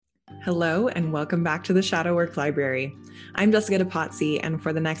Hello, and welcome back to the Shadow Work Library. I'm Jessica DePazzi, and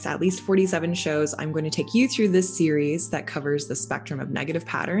for the next at least 47 shows, I'm going to take you through this series that covers the spectrum of negative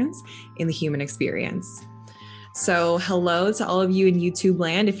patterns in the human experience. So, hello to all of you in YouTube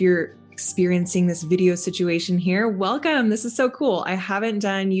land. If you're experiencing this video situation here, welcome. This is so cool. I haven't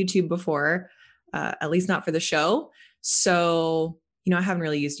done YouTube before, at least not for the show. So, I haven't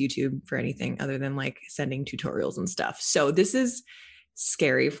really used YouTube for anything other than like sending tutorials and stuff. So this is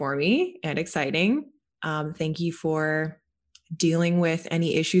scary for me and exciting. Thank you for dealing with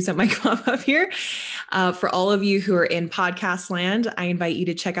any issues that might come up here. For all of you who are in podcast land, I invite you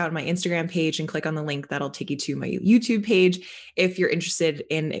to check out my Instagram page and click on the link that'll take you to my YouTube page if you're interested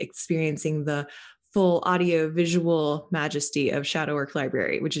in experiencing the full audio visual majesty of Shadow Work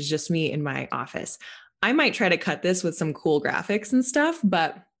Library, which is just me in my office. I might try to cut this with some cool graphics and stuff,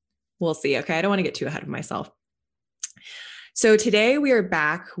 but we'll see. Okay, I don't want to get too ahead of myself. So today we are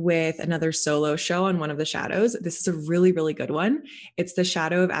back with another solo show on one of the shadows. This is a really, really good one. It's the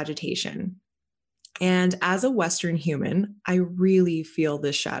shadow of agitation. And as a Western human, I really feel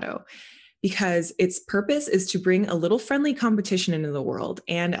this shadow because its purpose is to bring a little friendly competition into the world.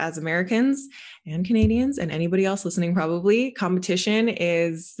 And as Americans and Canadians and anybody else listening, probably, competition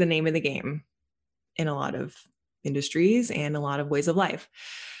is the name of the game in a lot of industries and a lot of ways of life.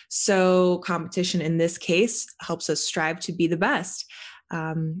 So competition in this case helps us strive to be the best,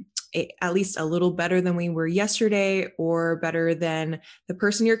 at least a little better than we were yesterday or better than the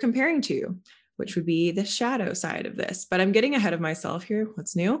person you're comparing to, which would be the shadow side of this. But I'm getting ahead of myself here.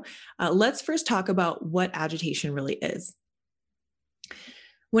 What's new? Let's first talk about what agitation really is.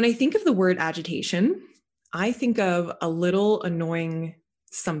 When I think of the word agitation, I think of a little annoying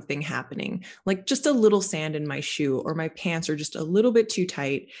something happening, like just a little sand in my shoe or my pants are just a little bit too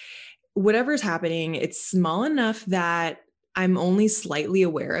tight. Whatever's happening, it's small enough that I'm only slightly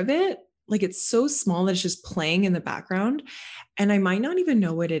aware of it. Like it's so small that it's just playing in the background and I might not even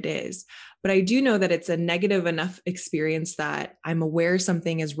know what it is, but I do know that it's a negative enough experience that I'm aware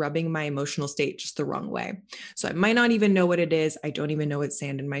something is rubbing my emotional state just the wrong way. So I might not even know what it is. I don't even know it's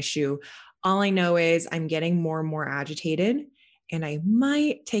sand in my shoe. All I know is I'm getting more and more agitated and I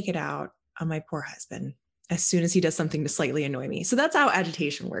might take it out on my poor husband as soon as he does something to slightly annoy me. So that's how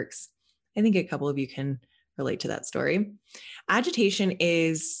agitation works. I think a couple of you can relate to that story. Agitation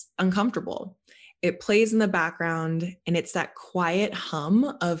is uncomfortable. It plays in the background and it's that quiet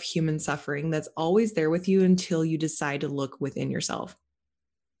hum of human suffering that's always there with you until you decide to look within yourself.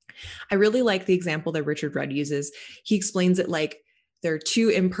 I really like the example that Richard Rudd uses. He explains it like there are two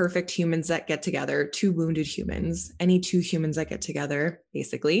imperfect humans that get together, two wounded humans, any two humans that get together,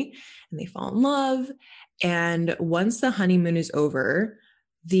 basically, and they fall in love. And once the honeymoon is over,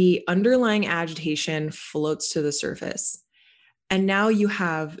 the underlying agitation floats to the surface. And now you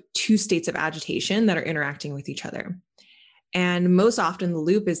have two states of agitation that are interacting with each other. And most often the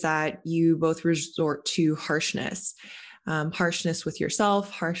loop is that you both resort to harshness. Harshness with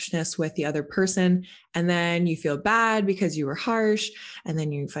yourself, harshness with the other person. And then you feel bad because you were harsh. And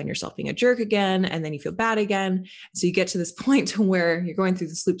then you find yourself being a jerk again. And then you feel bad again. So you get to this point to where you're going through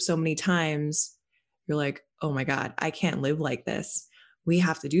this loop so many times. You're like, oh my God, I can't live like this. We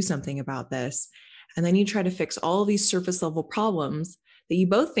have to do something about this. And then you try to fix all of these surface level problems that you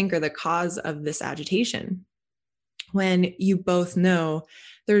both think are the cause of this agitation, when you both know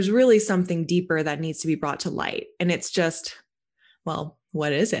there's really something deeper that needs to be brought to light. And it's just, well,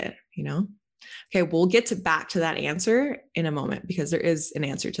 what is it? Okay, we'll get back to that answer in a moment because there is an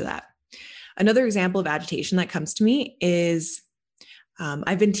answer to that. Another example of agitation that comes to me is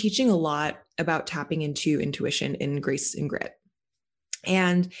I've been teaching a lot about tapping into intuition in Grace and Grit.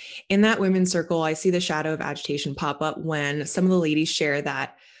 And in that women's circle, I see the shadow of agitation pop up when some of the ladies share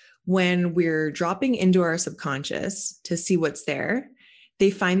that when we're dropping into our subconscious to see what's there, they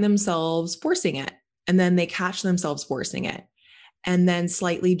find themselves forcing it. And then they catch themselves forcing it and then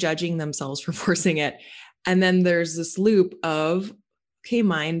slightly judging themselves for forcing it. And then there's this loop of, okay,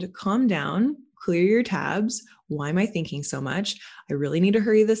 mind, calm down, clear your tabs. Why am I thinking so much? I really need to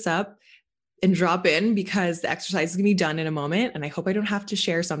hurry this up and drop in because the exercise is going to be done in a moment. And I hope I don't have to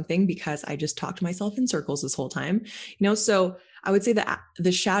share something because I just talked to myself in circles this whole time. So I would say that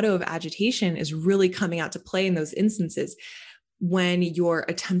the shadow of agitation is really coming out to play in those instances when you're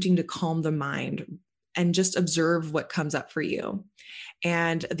attempting to calm the mind and just observe what comes up for you.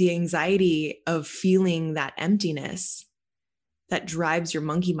 And the anxiety of feeling that emptiness that drives your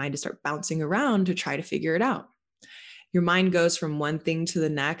monkey mind to start bouncing around to try to figure it out. Your mind goes from one thing to the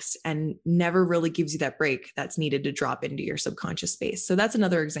next and never really gives you that break that's needed to drop into your subconscious space. So that's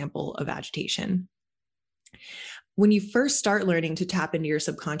another example of agitation. when you first start learning to tap into your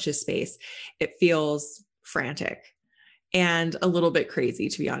subconscious space, it feels frantic and a little bit crazy,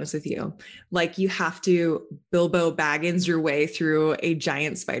 to be honest with you. Like you have to Bilbo Baggins your way through a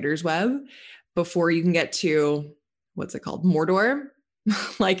giant spider's web before you can get to, what's it called? Mordor.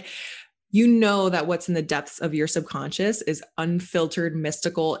 Like, you know that what's in the depths of your subconscious is unfiltered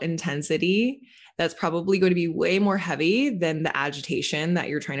mystical intensity that's probably going to be way more heavy than the agitation that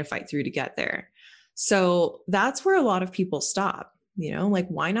you're trying to fight through to get there. So that's where a lot of people stop, like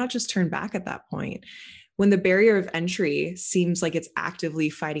why not just turn back at that point? When the barrier of entry seems like it's actively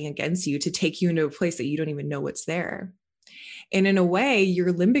fighting against you to take you into a place that you don't even know what's there. And in a way,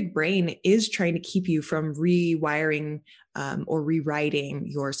 your limbic brain is trying to keep you from rewiring or rewriting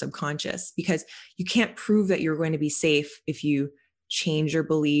your subconscious, because you can't prove that you're going to be safe if you change your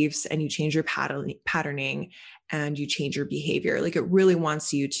beliefs and you change your patterning and you change your behavior. Like, it really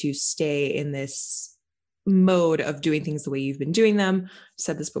wants you to stay in this mode of doing things the way you've been doing them. I've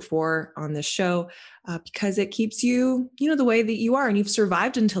said this before on this show, because it keeps you, the way that you are, and you've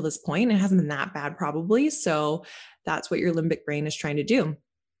survived until this point. It hasn't been that bad probably. So that's what your limbic brain is trying to do.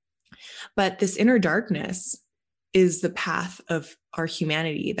 But this inner darkness is the path of our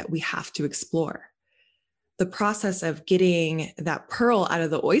humanity that we have to explore. The process of getting that pearl out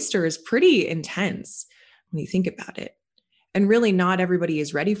of the oyster is pretty intense when you think about it. And really, not everybody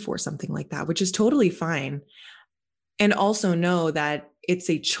is ready for something like that, which is totally fine. And also know that it's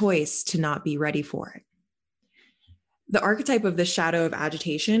a choice to not be ready for it. The archetype of the shadow of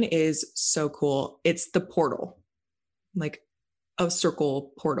agitation is so cool. It's the portal, like a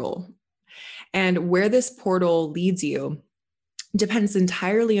circle portal. And where this portal leads you depends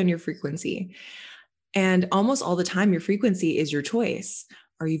entirely on your frequency. And almost all the time, your frequency is your choice.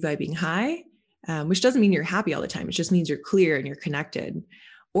 Are you vibing high? Which doesn't mean you're happy all the time. It just means you're clear and you're connected.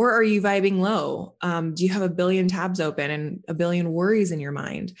 Or are you vibing low? Do you have a billion tabs open and a billion worries in your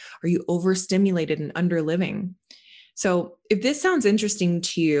mind? Are you overstimulated and underliving? So if this sounds interesting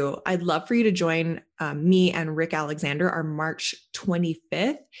to you, I'd love for you to join me and Rick Alexander, our March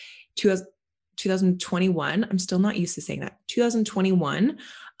 25th, 2021. I'm still not used to saying that. 2021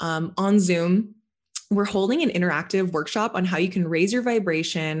 on Zoom. We're holding an interactive workshop on how you can raise your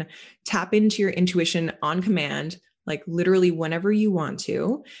vibration, tap into your intuition on command, like literally whenever you want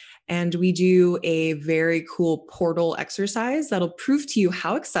to. And we do a very cool portal exercise that'll prove to you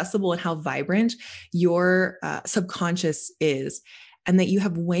how accessible and how vibrant your subconscious is, and that you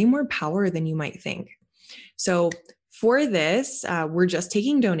have way more power than you might think. So for this, we're just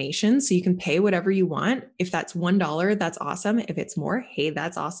taking donations, so you can pay whatever you want. If that's $1, that's awesome. If it's more, hey,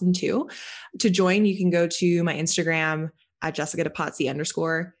 that's awesome too. To join, you can go to my Instagram at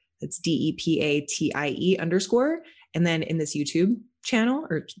JessicaDePazzi_. That's DEPATIE_. And then in this YouTube channel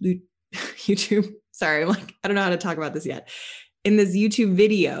or YouTube, sorry, I don't know how to talk about this yet. In this YouTube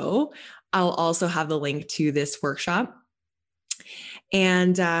video, I'll also have the link to this workshop.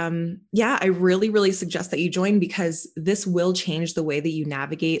 And I really, really suggest that you join, because this will change the way that you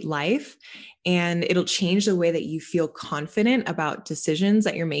navigate life, and it'll change the way that you feel confident about decisions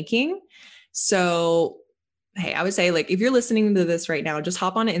that you're making. So, hey, I would say, like, if you're listening to this right now, just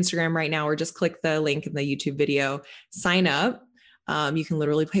hop on Instagram right now, or just click the link in the YouTube video, sign up. You can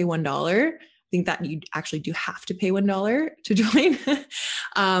literally pay $1. I think that you actually do have to pay $1 to join,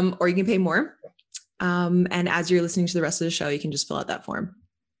 or you can pay more. And as you're listening to the rest of the show, you can just fill out that form.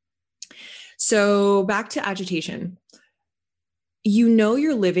 So back to agitation.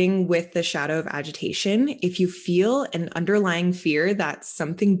 You're living with the shadow of agitation if you feel an underlying fear that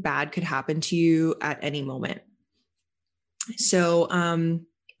something bad could happen to you at any moment. So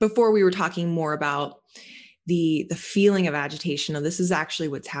before we were talking more about the feeling of agitation, this is actually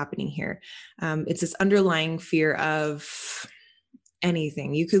what's happening here. It's this underlying fear of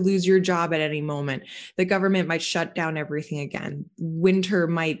anything. You could lose your job at any moment. The government might shut down everything again. Winter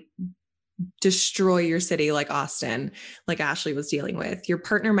might destroy your city, like Austin, like Ashley was dealing with. Your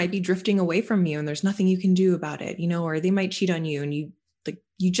partner might be drifting away from you and there's nothing you can do about it, or they might cheat on you and you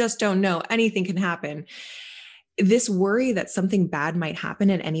just don't know. Anything can happen. This worry that something bad might happen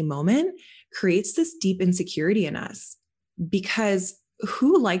at any moment creates this deep insecurity in us, because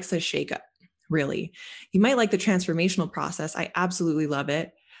who likes a shakeup? Really? You might like the transformational process. I absolutely love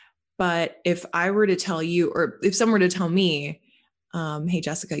it. But if I were to tell you, or if someone were to tell me, hey,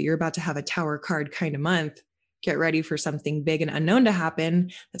 Jessica, you're about to have a tower card kind of month, get ready for something big and unknown to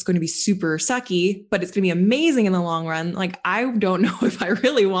happen. That's going to be super sucky, but it's going to be amazing in the long run. Like, I don't know if I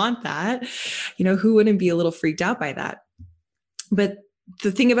really want that. Who wouldn't be a little freaked out by that? But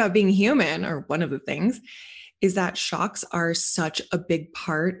the thing about being human, or one of the things, is that shocks are such a big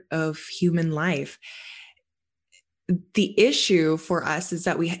part of human life. the issue for us is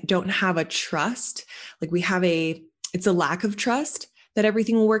that we don't have a trust. Like it's a lack of trust that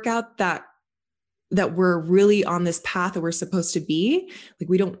everything will work out, that we're really on this path that we're supposed to be. Like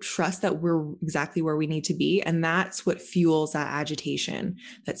we don't trust that we're exactly where we need to be. And that's what fuels that agitation,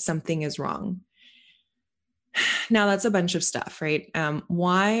 that something is wrong. Now that's a bunch of stuff, right?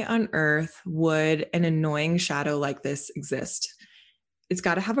 Why on earth would an annoying shadow like this exist? It's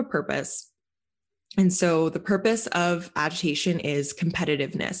got to have a purpose. And so the purpose of agitation is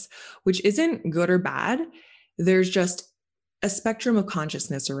competitiveness, which isn't good or bad. There's just a spectrum of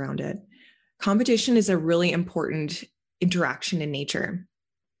consciousness around it. Competition is a really important interaction in nature.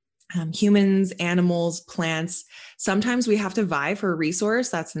 Humans, animals, plants, sometimes we have to vie for a resource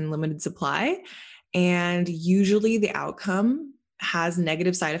that's in limited supply. And usually the outcome has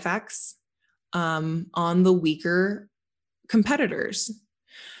negative side effects on the weaker competitors.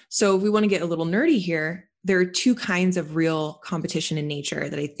 So if we want to get a little nerdy here, there are two kinds of real competition in nature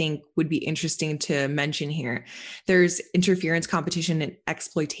that I think would be interesting to mention here. There's interference competition and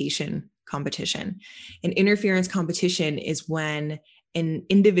exploitation competition. And interference competition is when an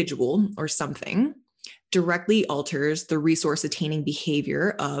individual or something directly alters the resource attaining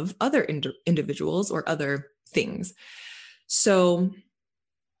behavior of other individuals or other things. So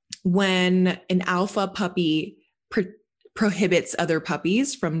when an alpha puppy prohibits other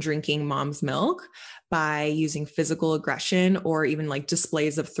puppies from drinking mom's milk by using physical aggression or even like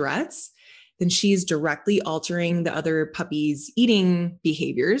displays of threats, then she's directly altering the other puppy's eating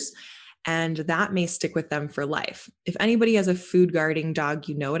behaviors. And that may stick with them for life. If anybody has a food guarding dog,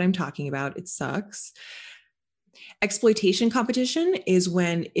 you know what I'm talking about. It sucks. Exploitation competition is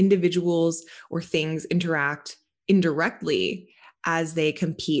when individuals or things interact indirectly as they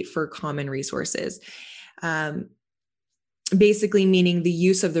compete for common resources. Basically meaning the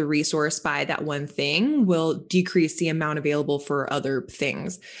use of the resource by that one thing will decrease the amount available for other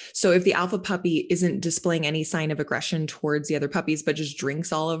things. So if the alpha puppy isn't displaying any sign of aggression towards the other puppies, but just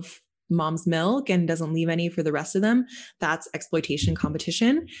drinks all of mom's milk and doesn't leave any for the rest of them, that's exploitation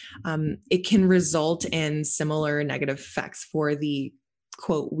competition. It can result in similar negative effects for the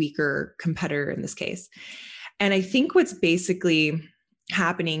quote weaker competitor in this case. And I think what's basically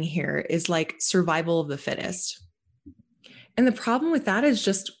happening here is like survival of the fittest. And the problem with that is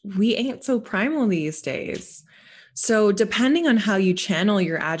just we ain't so primal these days. So depending on how you channel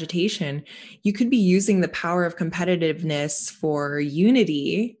your agitation, you could be using the power of competitiveness for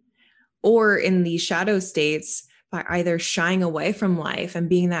unity, or in these shadow states by either shying away from life and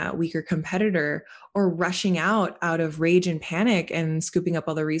being that weaker competitor, or rushing out of rage and panic and scooping up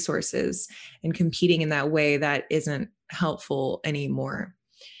all the resources and competing in that way that isn't helpful anymore.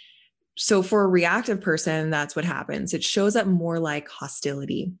 So for a reactive person, that's what happens. It shows up more like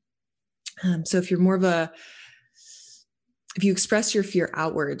hostility. So if you express your fear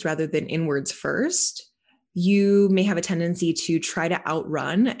outwards rather than inwards first, you may have a tendency to try to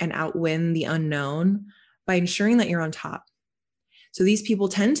outrun and outwin the unknown by ensuring that you're on top. So these people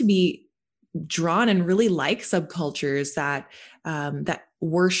tend to be drawn and really like subcultures that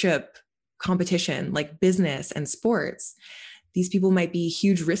worship competition, like business and sports. These people might be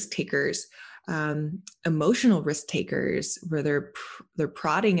huge risk takers, emotional risk takers, where they're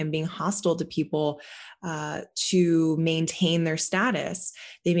prodding and being hostile to people to maintain their status.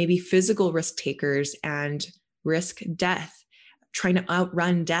 They may be physical risk takers and risk death, trying to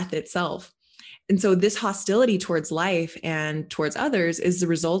outrun death itself. And so this hostility towards life and towards others is the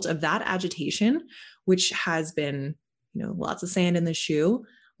result of that agitation, which has been, lots of sand in the shoe,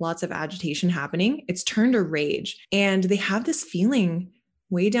 lots of agitation happening. It's turned to rage. And they have this feeling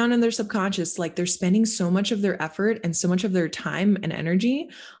way down in their subconscious, like they're spending so much of their effort and so much of their time and energy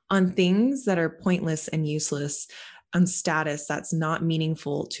on things that are pointless and useless, on status that's not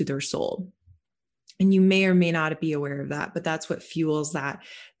meaningful to their soul. And you may or may not be aware of that, but that's what fuels that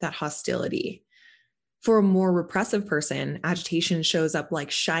hostility. For a more repressive person, agitation shows up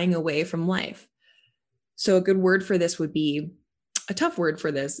like shying away from life. So a good word for this would be, a tough word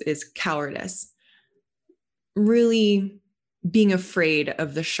for this is cowardice. Really being afraid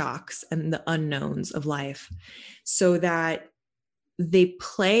of the shocks and the unknowns of life, so that they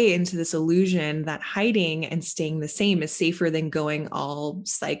play into this illusion that hiding and staying the same is safer than going all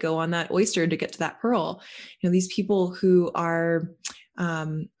psycho on that oyster to get to that pearl. These people who are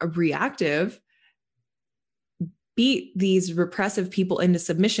reactive beat these repressive people into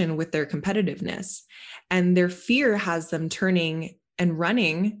submission with their competitiveness, and their fear has them turning and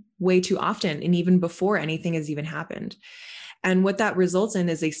running way too often, and even before anything has even happened. And what that results in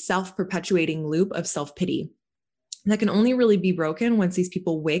is a self-perpetuating loop of self-pity that can only really be broken once these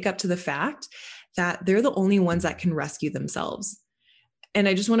people wake up to the fact that they're the only ones that can rescue themselves. And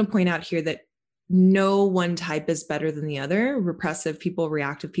I just want to point out here that no one type is better than the other. Repressive people,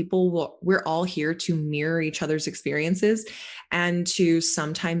 reactive people, we're all here to mirror each other's experiences and to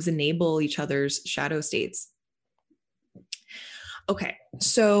sometimes enable each other's shadow states. Okay,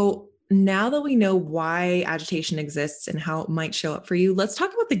 so now that we know why agitation exists and how it might show up for you, let's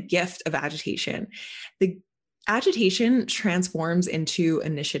talk about the gift of agitation. The agitation transforms into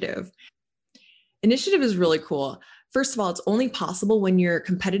initiative. Initiative is really cool. First of all, it's only possible when your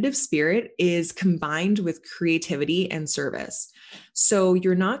competitive spirit is combined with creativity and service. So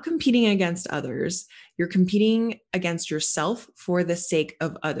you're not competing against others, you're competing against yourself for the sake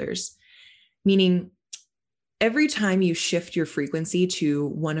of others. Meaning, every time you shift your frequency to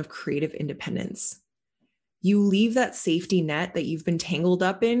one of creative independence, you leave that safety net that you've been tangled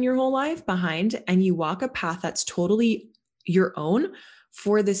up in your whole life behind, and you walk a path that's totally your own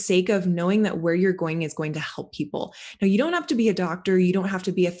for the sake of knowing that where you're going is going to help people. Now, you don't have to be a doctor, you don't have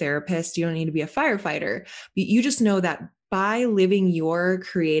to be a therapist, you don't need to be a firefighter, but you just know that by living your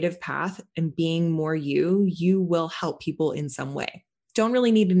creative path and being more you, you will help people in some way. Don't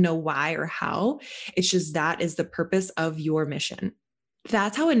really need to know why or how. It's just that is the purpose of your mission.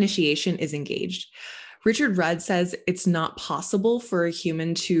 That's how initiation is engaged. Richard Rudd says it's not possible for a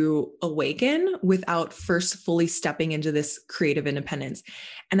human to awaken without first fully stepping into this creative independence.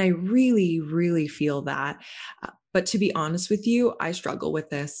 And I really, really feel that. But to be honest with you, I struggle with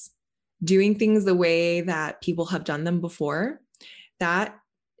this. Doing things the way that people have done them before, that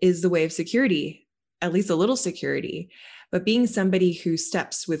is the way of security, at least a little security. But being somebody who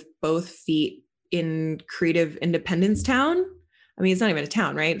steps with both feet in creative independence town, I mean, it's not even a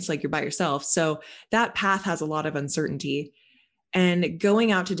town, right? It's like you're by yourself. So that path has a lot of uncertainty. And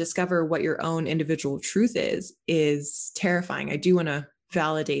going out to discover what your own individual truth is terrifying. I do want to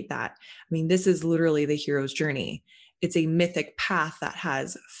validate that. I mean, this is literally the hero's journey. It's a mythic path that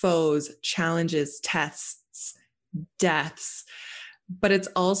has foes, challenges, tests, deaths, but it's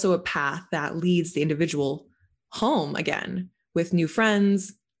also a path that leads the individual home again with new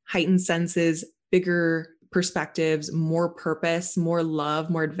friends, heightened senses, bigger perspectives, more purpose, more love,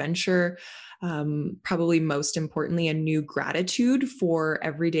 more adventure, probably most importantly, a new gratitude for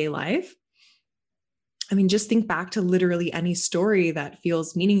everyday life. I mean, just think back to literally any story that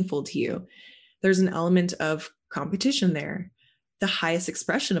feels meaningful to you. There's an element of competition there. The highest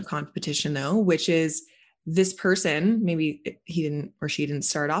expression of competition, though, which is this person, maybe he didn't or she didn't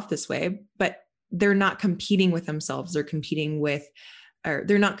start off this way, but they're not competing with themselves. They're not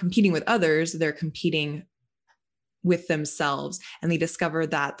competing with others. They're competing with themselves. And they discover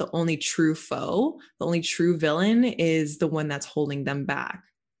that the only true foe, the only true villain is the one that's holding them back.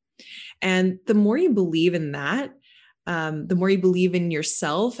 And the more you believe in that, the more you believe in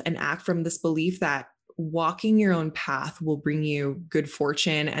yourself and act from this belief that walking your own path will bring you good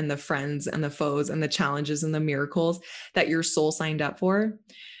fortune and the friends and the foes and the challenges and the miracles that your soul signed up for,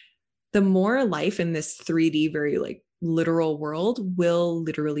 the more life in this 3D, very like literal world will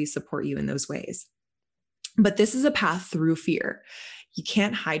literally support you in those ways. But this is a path through fear. You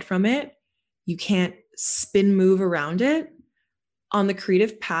can't hide from it. You can't spin move around it. On the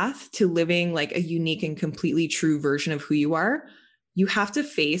creative path to living like a unique and completely true version of who you are, you have to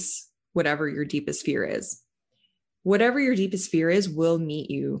face whatever your deepest fear is. Whatever your deepest fear is will meet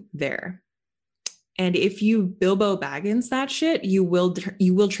you there. And if you Bilbo Baggins that shit, you will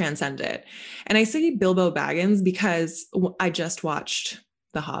transcend it. And I say Bilbo Baggins because I just watched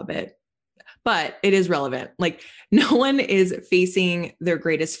The Hobbit, but it is relevant. Like no one is facing their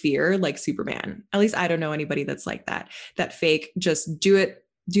greatest fear like Superman. At least I don't know anybody that's like that fake, just do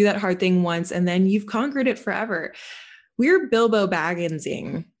that hard thing once and then you've conquered it forever. We're Bilbo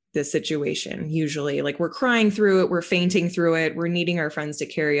Bagginsing this situation usually. Like we're crying through it, we're fainting through it, we're needing our friends to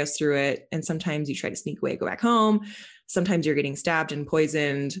carry us through it. And sometimes you try to sneak away, go back home. Sometimes you're getting stabbed and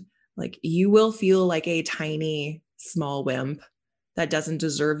poisoned. Like you will feel like a tiny, small wimp that doesn't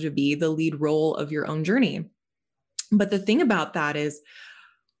deserve to be the lead role of your own journey. But the thing about that is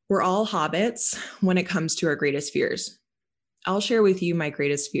we're all hobbits when it comes to our greatest fears. I'll share with you my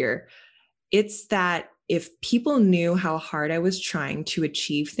greatest fear. It's that if people knew how hard I was trying to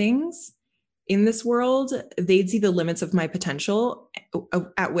achieve things in this world, they'd see the limits of my potential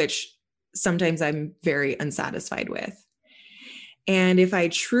at which sometimes I'm very unsatisfied with. And if I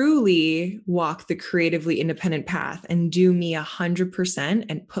truly walk the creatively independent path and do me 100%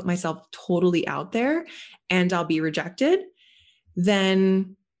 and put myself totally out there and I'll be rejected,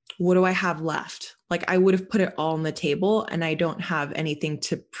 then what do I have left? Like I would have put it all on the table and I don't have anything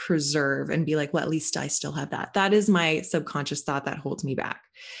to preserve and be like, well, at least I still have that. That is my subconscious thought that holds me back.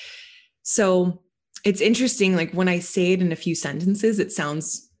 So it's interesting, like when I say it in a few sentences, it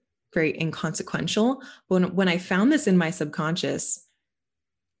sounds very inconsequential. When I found this in my subconscious,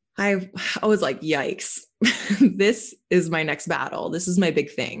 I was like, yikes, this is my next battle. This is my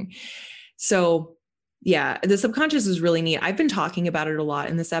big thing. So yeah, the subconscious is really neat. I've been talking about it a lot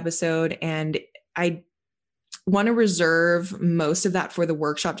in this episode, and I want to reserve most of that for the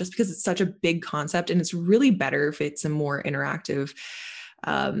workshop just because it's such a big concept, and it's really better if it's a more interactive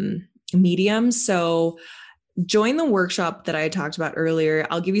medium. So join the workshop that I talked about earlier.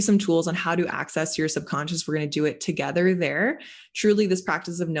 I'll give you some tools on how to access your subconscious. We're going to do it together there. Truly, this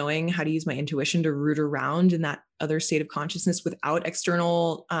practice of knowing how to use my intuition to root around in that other state of consciousness without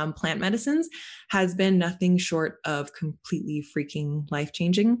external plant medicines has been nothing short of completely freaking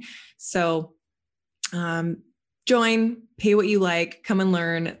life-changing. So join, pay what you like, come and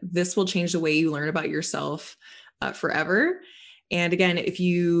learn. This will change the way you learn about yourself forever. And again, if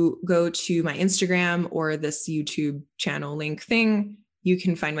you go to my Instagram or this YouTube channel link thing, you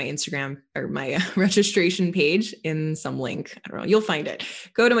can find my Instagram or my registration page in some link. I don't know, you'll find it.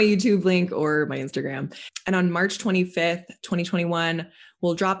 Go to my YouTube link or my Instagram. And on March 25th, 2021,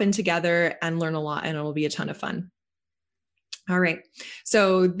 we'll drop in together and learn a lot, and it'll be a ton of fun. All right.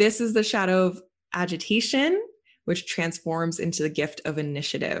 So this is the shadow of agitation, which transforms into the gift of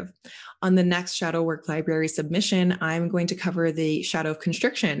initiative. On the next Shadow Work Library submission, I'm going to cover the shadow of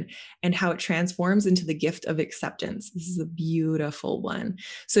constriction and how it transforms into the gift of acceptance. This is a beautiful one.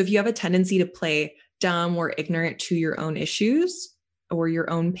 So if you have a tendency to play dumb or ignorant to your own issues or your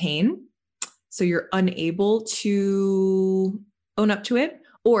own pain, so you're unable to own up to it,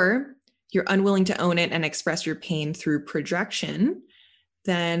 or you're unwilling to own it and express your pain through projection,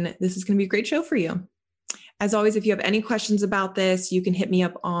 then this is going to be a great show for you. As always, if you have any questions about this, you can hit me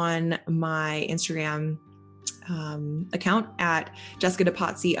up on my Instagram account at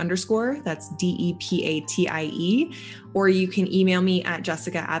JessicaDePatie_. That's DEPATIE. Or you can email me at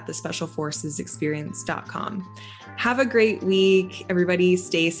jessica@thespecialforcesexperience.com. Have a great week, everybody.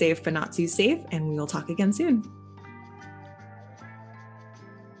 Stay safe, but not too safe. And we will talk again soon.